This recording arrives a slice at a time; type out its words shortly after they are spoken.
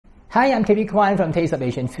Hi, I'm KB Kwan from Taste of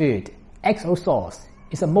Asian Food. XO sauce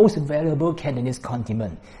is the most valuable Cantonese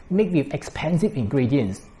condiment made with expensive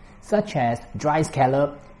ingredients such as dry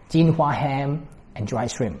scallop, Jinhua ham, and dry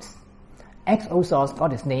shrimps. XO sauce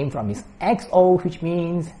got its name from its XO, which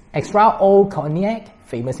means extra old cognac,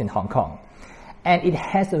 famous in Hong Kong. And it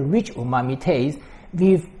has a rich umami taste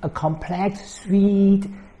with a complex, sweet,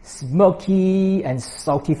 smoky, and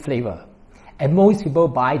salty flavor. And most people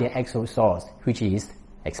buy the XO sauce, which is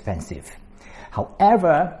expensive.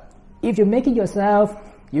 However, if you make it yourself,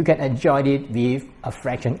 you can enjoy it with a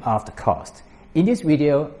fraction of the cost. In this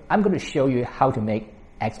video, I'm going to show you how to make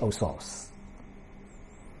XO sauce.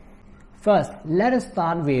 First, let us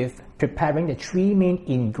start with preparing the three main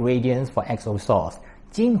ingredients for XO sauce: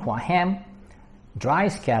 Jinhua ham, dry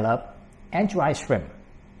scallop, and dry shrimp.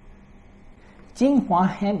 Jinhua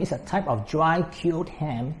ham is a type of dry cured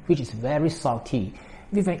ham which is very salty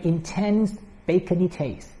with an intense bacony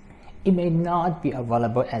taste. It may not be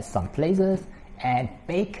available at some places, and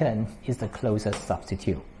bacon is the closest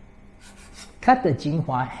substitute. Cut the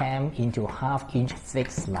Jinhua ham into half-inch thick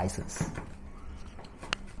slices.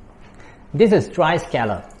 This is dry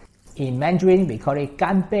scallop. In Mandarin, we call it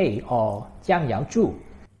ganbei or jiangyao.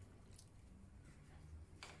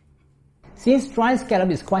 Since dry scallop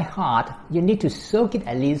is quite hard, you need to soak it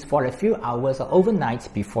at least for a few hours or overnight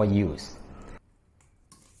before use.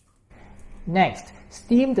 Next,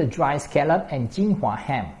 steam the dry scallop and Jinhua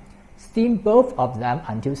ham. Steam both of them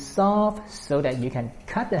until soft so that you can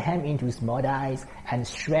cut the ham into small dice and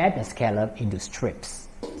shred the scallop into strips.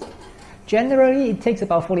 Generally, it takes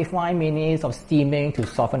about 45 minutes of steaming to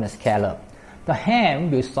soften the scallop. The ham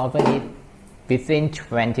will soften it within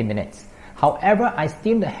 20 minutes. However, I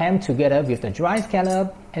steam the ham together with the dry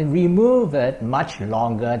scallop and remove it much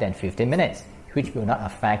longer than 15 minutes, which will not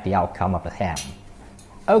affect the outcome of the ham.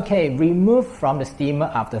 Okay, remove from the steamer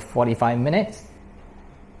after 45 minutes.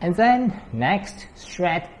 And then, next,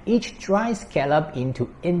 shred each dry scallop into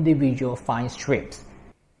individual fine strips.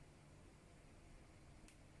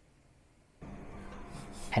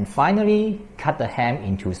 And finally, cut the ham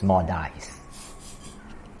into small dice.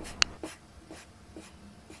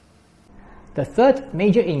 The third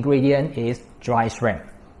major ingredient is dry shrimp.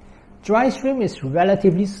 Dry shrimp is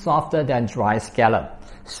relatively softer than dry scallop,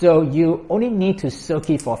 so you only need to soak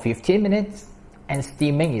it for 15 minutes, and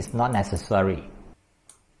steaming is not necessary.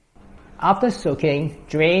 After soaking,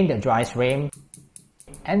 drain the dry shrimp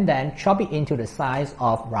and then chop it into the size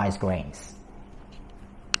of rice grains.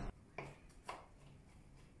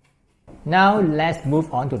 Now let's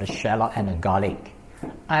move on to the shallot and the garlic.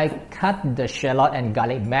 I cut the shallot and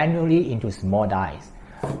garlic manually into small dice.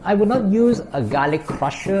 I will not use a garlic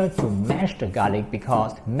crusher to mash the garlic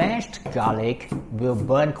because mashed garlic will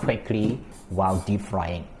burn quickly while deep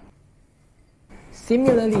frying.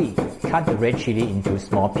 Similarly, cut the red chili into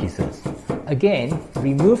small pieces. Again,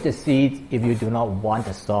 remove the seeds if you do not want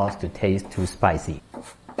the sauce to taste too spicy.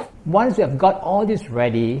 Once you have got all this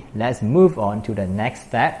ready, let's move on to the next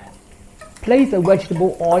step. Place the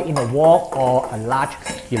vegetable oil in a wok or a large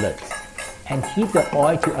skillet and heat the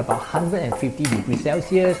oil to about 150 degrees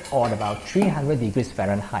Celsius or about 300 degrees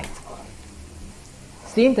Fahrenheit.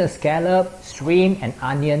 Since the scallop, shrimp, and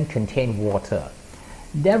onion contain water,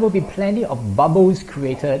 there will be plenty of bubbles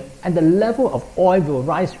created and the level of oil will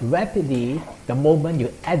rise rapidly the moment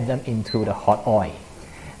you add them into the hot oil.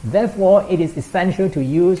 Therefore, it is essential to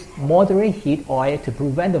use moderate heat oil to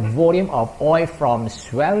prevent the volume of oil from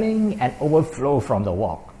swelling and overflow from the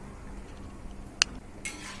wok.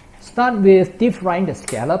 Start with deep frying the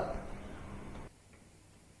scallop.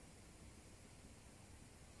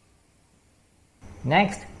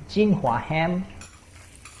 Next, Jinhua ham.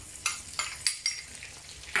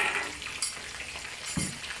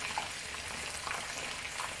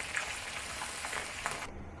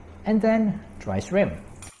 And then dry shrimp.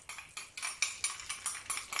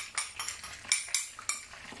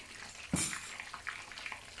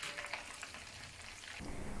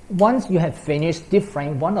 Once you have finished deep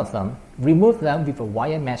frying one of them, remove them with a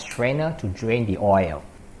wire mesh strainer to drain the oil.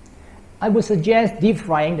 I would suggest deep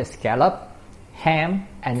frying the scallop, ham,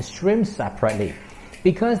 and shrimp separately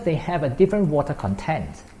because they have a different water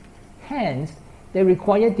content. Hence, they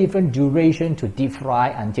require different duration to deep fry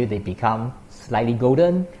until they become slightly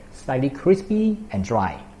golden, slightly crispy, and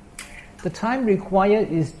dry. The time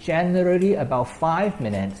required is generally about 5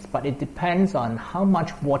 minutes, but it depends on how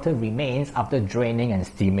much water remains after draining and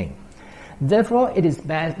steaming. Therefore, it is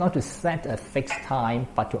best not to set a fixed time,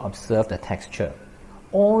 but to observe the texture.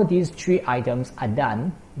 All these three items are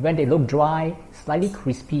done when they look dry, slightly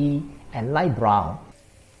crispy, and light brown.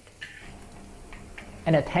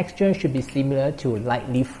 and the texture should be similar to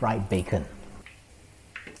lightly fried bacon.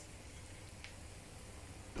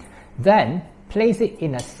 Then, place it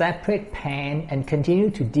in a separate pan and continue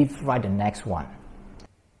to deep fry the next one.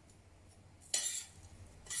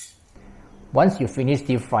 Once you finish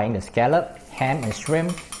deep frying the scallop, ham and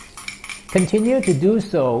shrimp, continue to do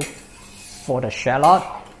so for the shallot,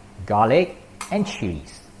 garlic, and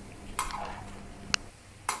chilies.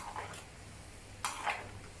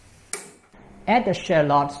 Add the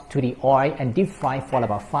shallots to the oil and deep fry for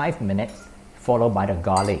about 5 minutes, followed by the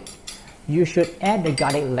garlic. You should add the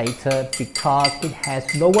garlic later because it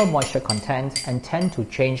has lower moisture content and tend to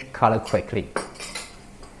change color quickly.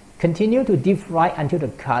 Continue to deep fry until the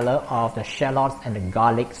color of the shallots and the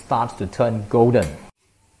garlic starts to turn golden.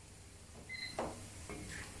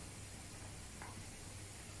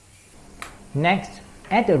 Next,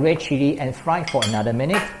 add the red chili and fry for another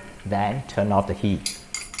minute, then turn off the heat.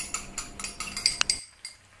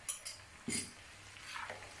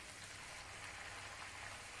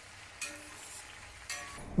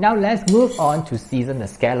 Now let's move on to season the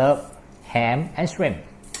scallop, ham and shrimp.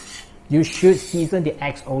 You should season the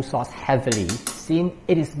XO sauce heavily since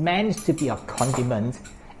it is meant to be a condiment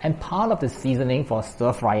and part of the seasoning for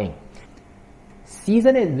stir frying.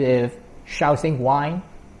 Season it with Shaoxing wine,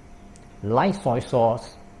 light soy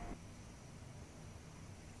sauce,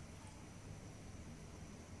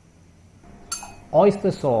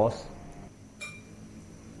 oyster sauce,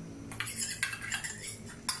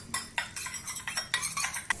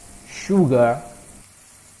 sugar,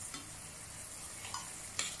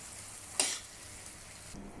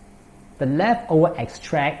 the leftover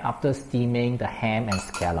extract after steaming the ham and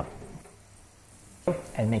scallop,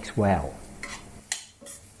 and mix well.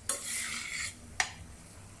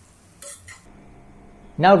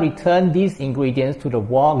 Now return these ingredients to the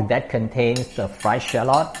wok that contains the fried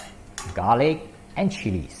shallot, garlic, and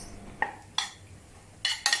chilies.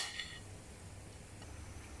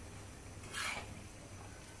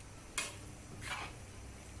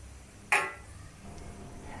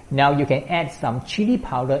 Now you can add some chili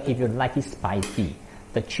powder if you like it spicy.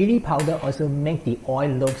 The chili powder also makes the oil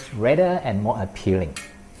look redder and more appealing.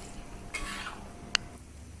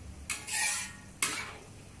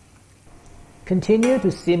 Continue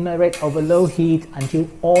to simmer it over low heat until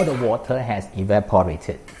all the water has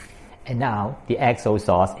evaporated. And now the XO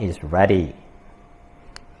sauce is ready.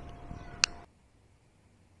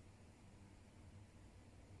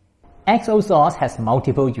 XO sauce has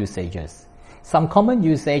multiple usages. Some common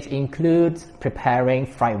usage includes preparing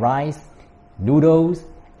fried rice, noodles,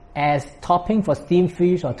 as topping for steamed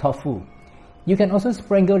fish or tofu. You can also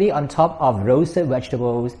sprinkle it on top of roasted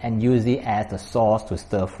vegetables and use it as the sauce to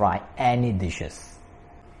stir fry any dishes.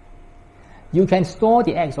 You can store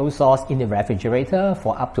the XO sauce in the refrigerator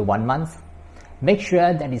for up to 1 month. Make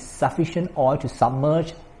sure there is sufficient oil to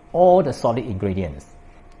submerge all the solid ingredients.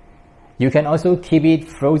 You can also keep it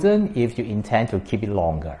frozen if you intend to keep it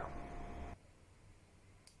longer.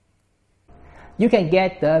 You can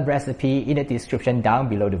get the recipe in the description down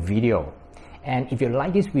below the video. And if you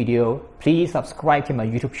like this video, please subscribe to my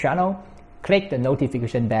YouTube channel, click the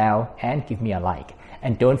notification bell and give me a like.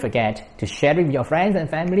 And don't forget to share it with your friends and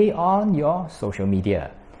family on your social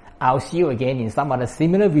media. I'll see you again in some other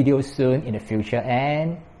similar videos soon in the future,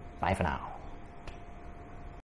 and bye for now.